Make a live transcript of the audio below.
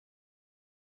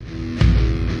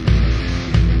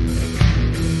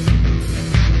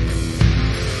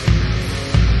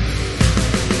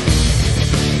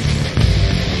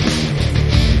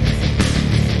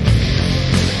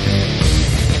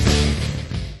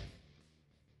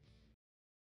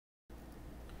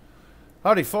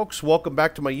Howdy folks, welcome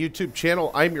back to my YouTube channel.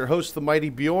 I'm your host, The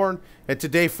Mighty Bjorn, and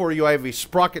today for you I have a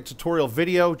Sprocket tutorial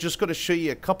video. Just going to show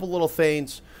you a couple little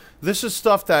things. This is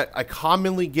stuff that I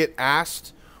commonly get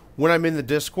asked when I'm in the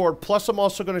Discord, plus I'm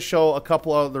also going to show a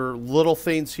couple other little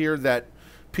things here that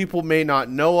people may not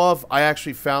know of. I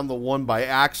actually found the one by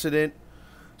accident,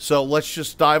 so let's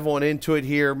just dive on into it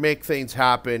here, make things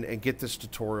happen, and get this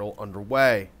tutorial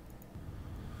underway.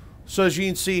 So as you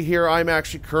can see here, I'm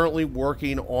actually currently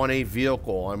working on a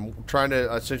vehicle. I'm trying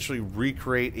to essentially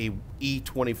recreate a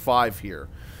E25 here,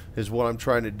 is what I'm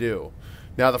trying to do.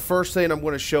 Now the first thing I'm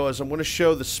going to show is I'm going to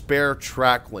show the spare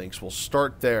track links. We'll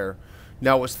start there.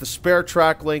 Now with the spare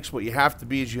track links, what you have to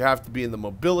be is you have to be in the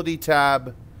mobility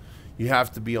tab, you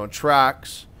have to be on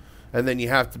tracks, and then you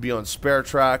have to be on spare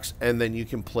tracks, and then you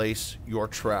can place your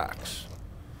tracks.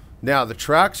 Now the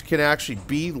tracks can actually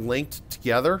be linked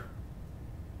together.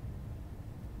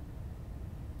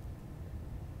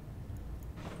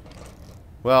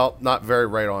 Well, not very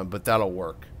right on, but that'll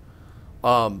work.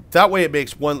 That way it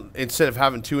makes one, instead of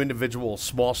having two individual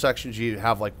small sections, you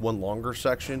have like one longer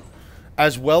section,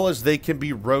 as well as they can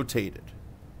be rotated.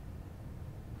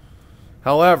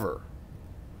 However,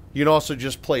 you can also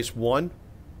just place one,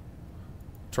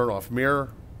 turn off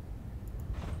mirror,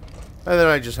 and then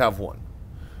I just have one.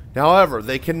 However,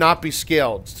 they cannot be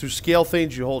scaled. To scale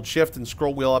things, you hold shift and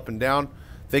scroll wheel up and down.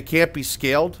 They can't be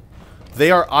scaled. They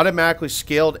are automatically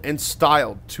scaled and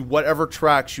styled to whatever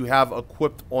tracks you have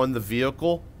equipped on the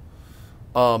vehicle.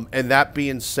 And that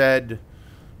being said,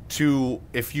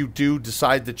 if you do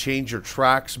decide to change your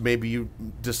tracks, maybe you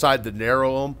decide to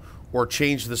narrow them or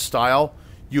change the style,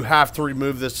 you have to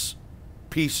remove this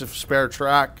piece of spare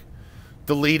track,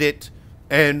 delete it,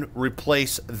 and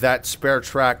replace that spare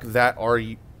track that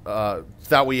way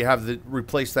you have to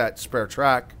replace that spare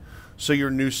track so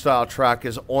your new style track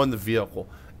is on the vehicle.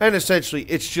 And essentially,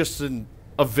 it's just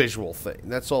a visual thing.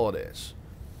 That's all it is.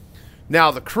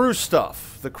 Now, the crew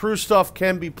stuff. The crew stuff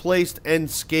can be placed and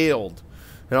scaled.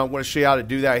 And I'm going to show you how to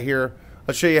do that here.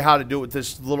 I'll show you how to do it with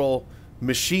this little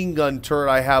machine gun turret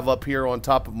I have up here on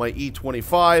top of my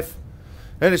E25.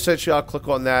 And essentially, I'll click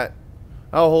on that.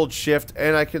 I'll hold shift,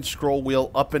 and I can scroll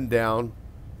wheel up and down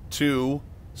to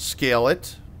scale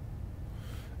it.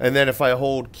 And then if I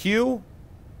hold Q,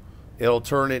 it'll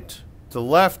turn it to the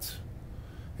left.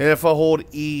 And if I hold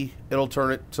E, it'll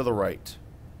turn it to the right.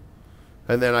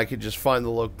 And then I can just find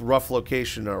the rough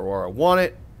location where I want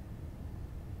it.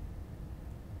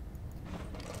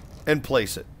 And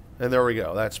place it. And there we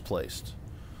go. That's placed.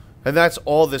 And that's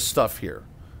all this stuff here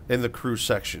in the crew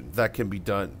section. That can be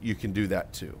done. You can do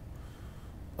that too.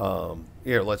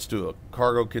 Here, let's do a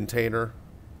cargo container.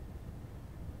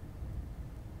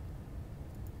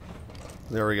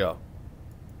 There we go.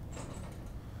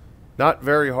 Not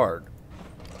very hard.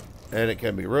 And it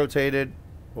can be rotated.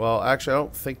 Well, actually, I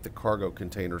don't think the cargo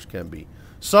containers can be.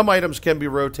 Some items can be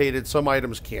rotated. Some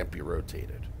items can't be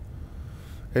rotated.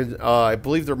 And I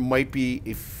believe there might be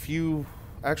a few...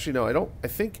 Actually, no, I don't. I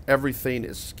think everything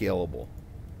is scalable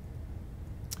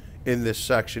in this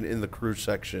section, in the crew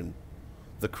section,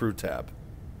 the crew tab.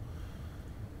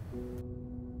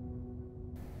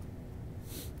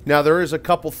 Now, there is a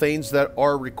couple things that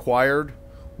are required.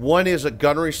 One is a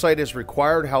gunnery sight is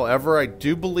required. However, I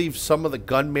do believe some of the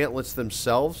gun mantlets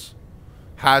themselves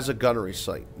has a gunnery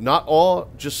sight. Not all,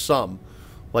 just some.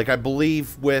 Like I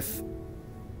believe with,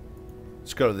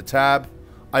 let's go to the tab.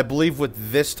 I believe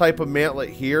with this type of mantlet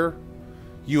here,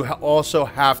 you also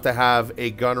have to have a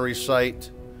gunnery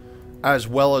sight, as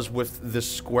well as with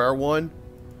this square one.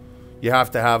 You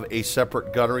have to have a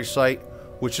separate gunnery sight,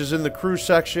 which is in the crew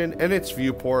section, and its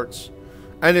viewports.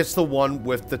 And it's the one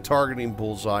with the targeting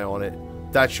bullseye on it.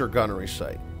 That's your gunnery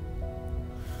sight.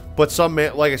 But some,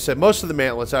 like I said, most of the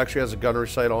mantlets actually has a gunnery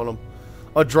sight on them.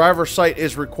 A driver sight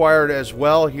is required as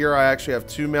well. Here I actually have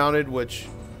two mounted, which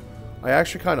I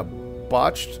actually kind of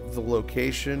botched the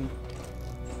location.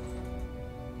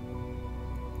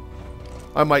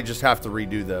 I might just have to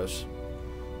redo those.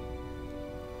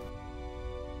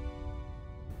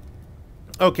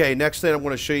 Okay, next thing I'm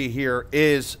going to show you here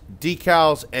is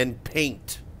decals and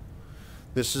paint.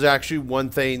 This is actually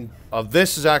one thing.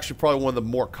 This is actually probably one of the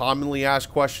more commonly asked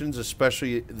questions,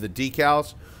 especially the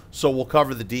decals. So we'll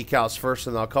cover the decals first,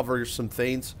 and I'll cover some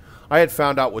things I had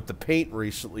found out with the paint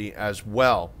recently as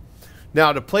well.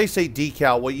 Now, to place a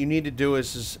decal, what you need to do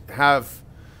is have,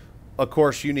 of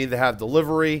course, you need to have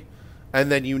delivery,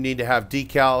 and then you need to have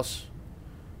decals,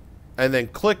 and then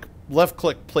left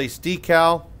click place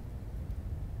decal.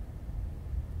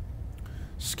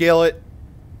 Scale it,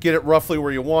 get it roughly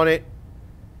where you want it,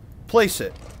 place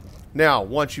it. Now,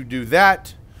 once you do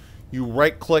that, you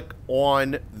right click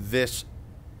on this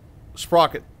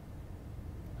Sprocket.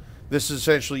 This is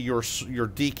essentially your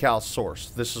decal source.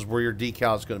 This is where your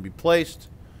decal is going to be placed.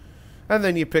 And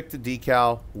then you pick the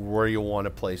decal where you want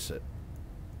to place it.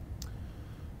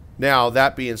 Now,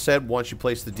 that being said, once you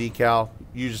place the decal,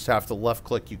 you just have to left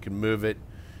click. You can move it.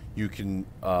 You can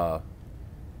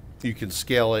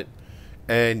scale it.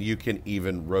 And you can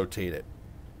even rotate it.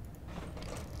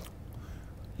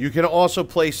 You can also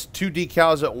place 2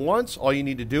 decals at once. All you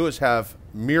need to do is have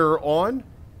mirror on,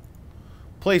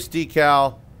 place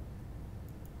decal,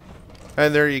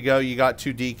 and there you go. You got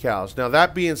 2 decals. Now,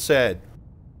 that being said,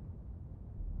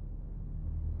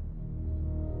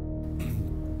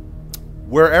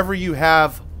 wherever you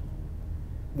have,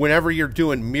 whenever you're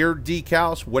doing mirrored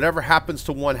decals, whatever happens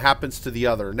to one happens to the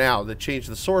other. Now, to change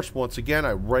the source, once again,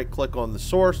 I right click on the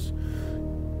source,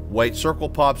 white circle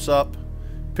pops up,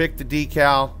 pick the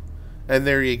decal, and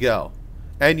there you go.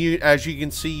 And you, as you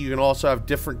can see, you can also have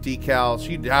different decals.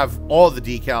 You have all the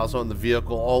decals on the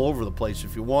vehicle all over the place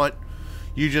if you want.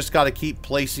 You just got to keep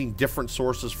placing different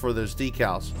sources for those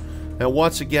decals. And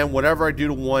once again, whatever I do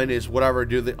to one is whatever I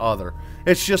do to the other.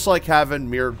 It's just like having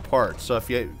mirrored parts. So if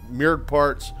you have mirrored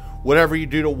parts, whatever you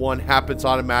do to one happens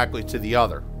automatically to the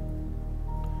other.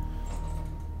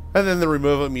 And then to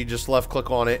remove them, you just left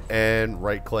click on it and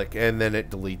right click, and then it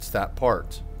deletes that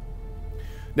part.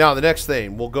 Now, the next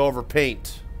thing, we'll go over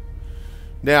paint.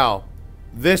 Now,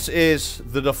 this is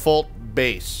the default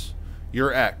base,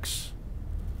 your X.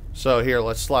 So here,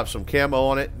 let's slap some camo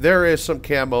on it. There is some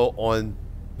camo on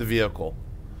the vehicle.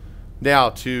 Now,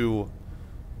 to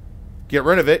get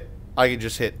rid of it, I can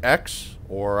just hit X,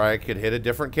 or I could hit a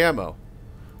different camo.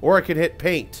 Or I could hit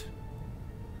paint.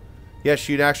 Yes,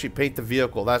 you'd actually paint the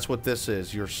vehicle. That's what this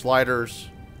is. Your sliders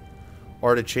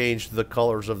are to change the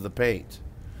colors of the paint.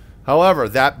 However,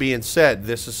 that being said,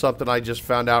 this is something I just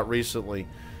found out recently.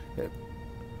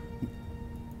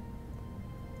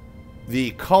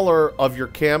 The color of your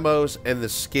camos and the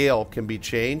scale can be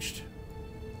changed.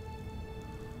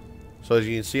 So as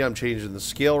you can see, I'm changing the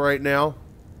scale right now.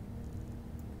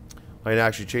 I can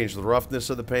actually change the roughness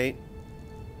of the paint,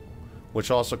 which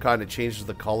also kind of changes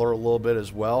the color a little bit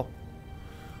as well.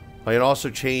 I can also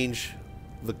change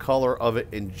the color of it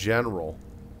in general.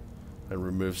 And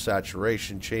remove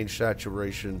saturation, change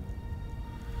saturation.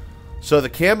 So the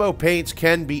camo paints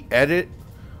can be edited.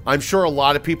 I'm sure a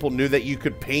lot of people knew that you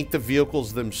could paint the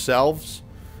vehicles themselves,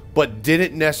 but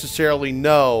didn't necessarily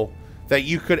know that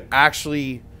you could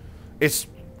actually, it's,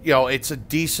 you know, it's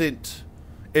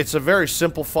a very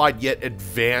simplified yet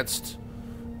advanced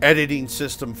editing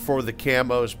system for the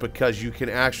camos, because you can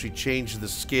actually change the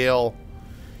scale.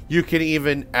 You can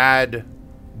even add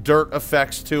dirt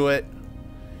effects to it.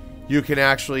 You can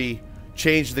actually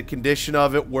change the condition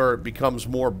of it where it becomes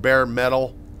more bare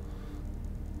metal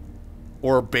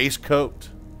or base coat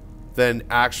than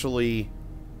actually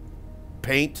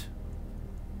paint.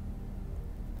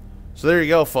 So there you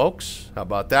go, folks. How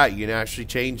about that? You can actually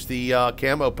change the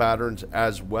camo patterns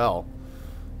as well,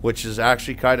 which is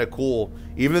actually kind of cool.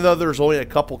 Even though there's only a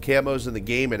couple camos in the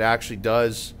game, it actually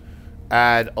does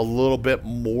add a little bit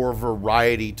more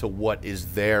variety to what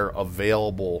is there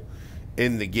available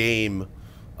in the game.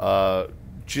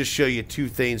 Just show you 2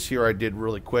 things here I did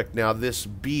really quick. Now this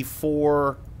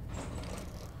B4,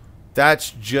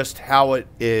 that's just how it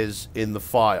is in the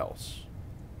files.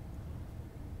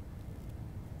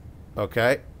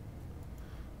 Okay.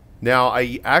 Now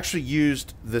I actually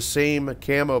used the same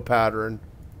camo pattern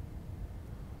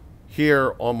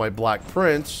here on my Black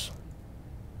Prince.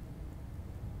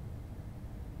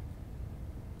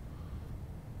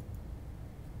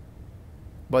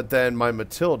 But then my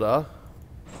Matilda...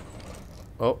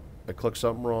 Oh, I clicked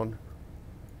something wrong.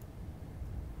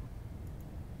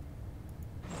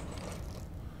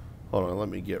 Hold on, let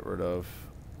me get rid of...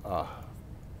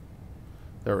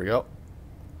 there we go.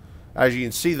 As you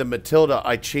can see, the Matilda,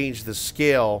 I changed the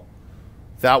scale.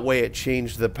 That way it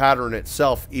changed the pattern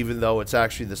itself, even though it's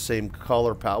actually the same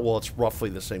color palette. Well, it's roughly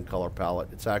the same color palette.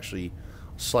 It's actually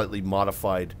a slightly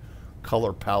modified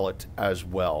color palette as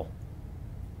well.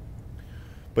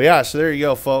 But yeah, so there you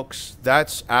go, folks.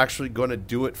 That's actually going to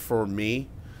do it for me.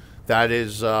 That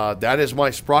is my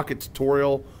Sprocket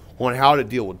tutorial on how to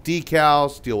deal with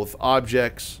decals, deal with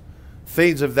objects,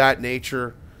 things of that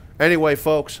nature. Anyway,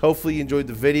 folks, hopefully you enjoyed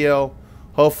the video.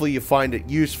 Hopefully you find it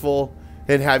useful,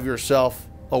 and have yourself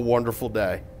a wonderful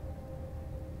day.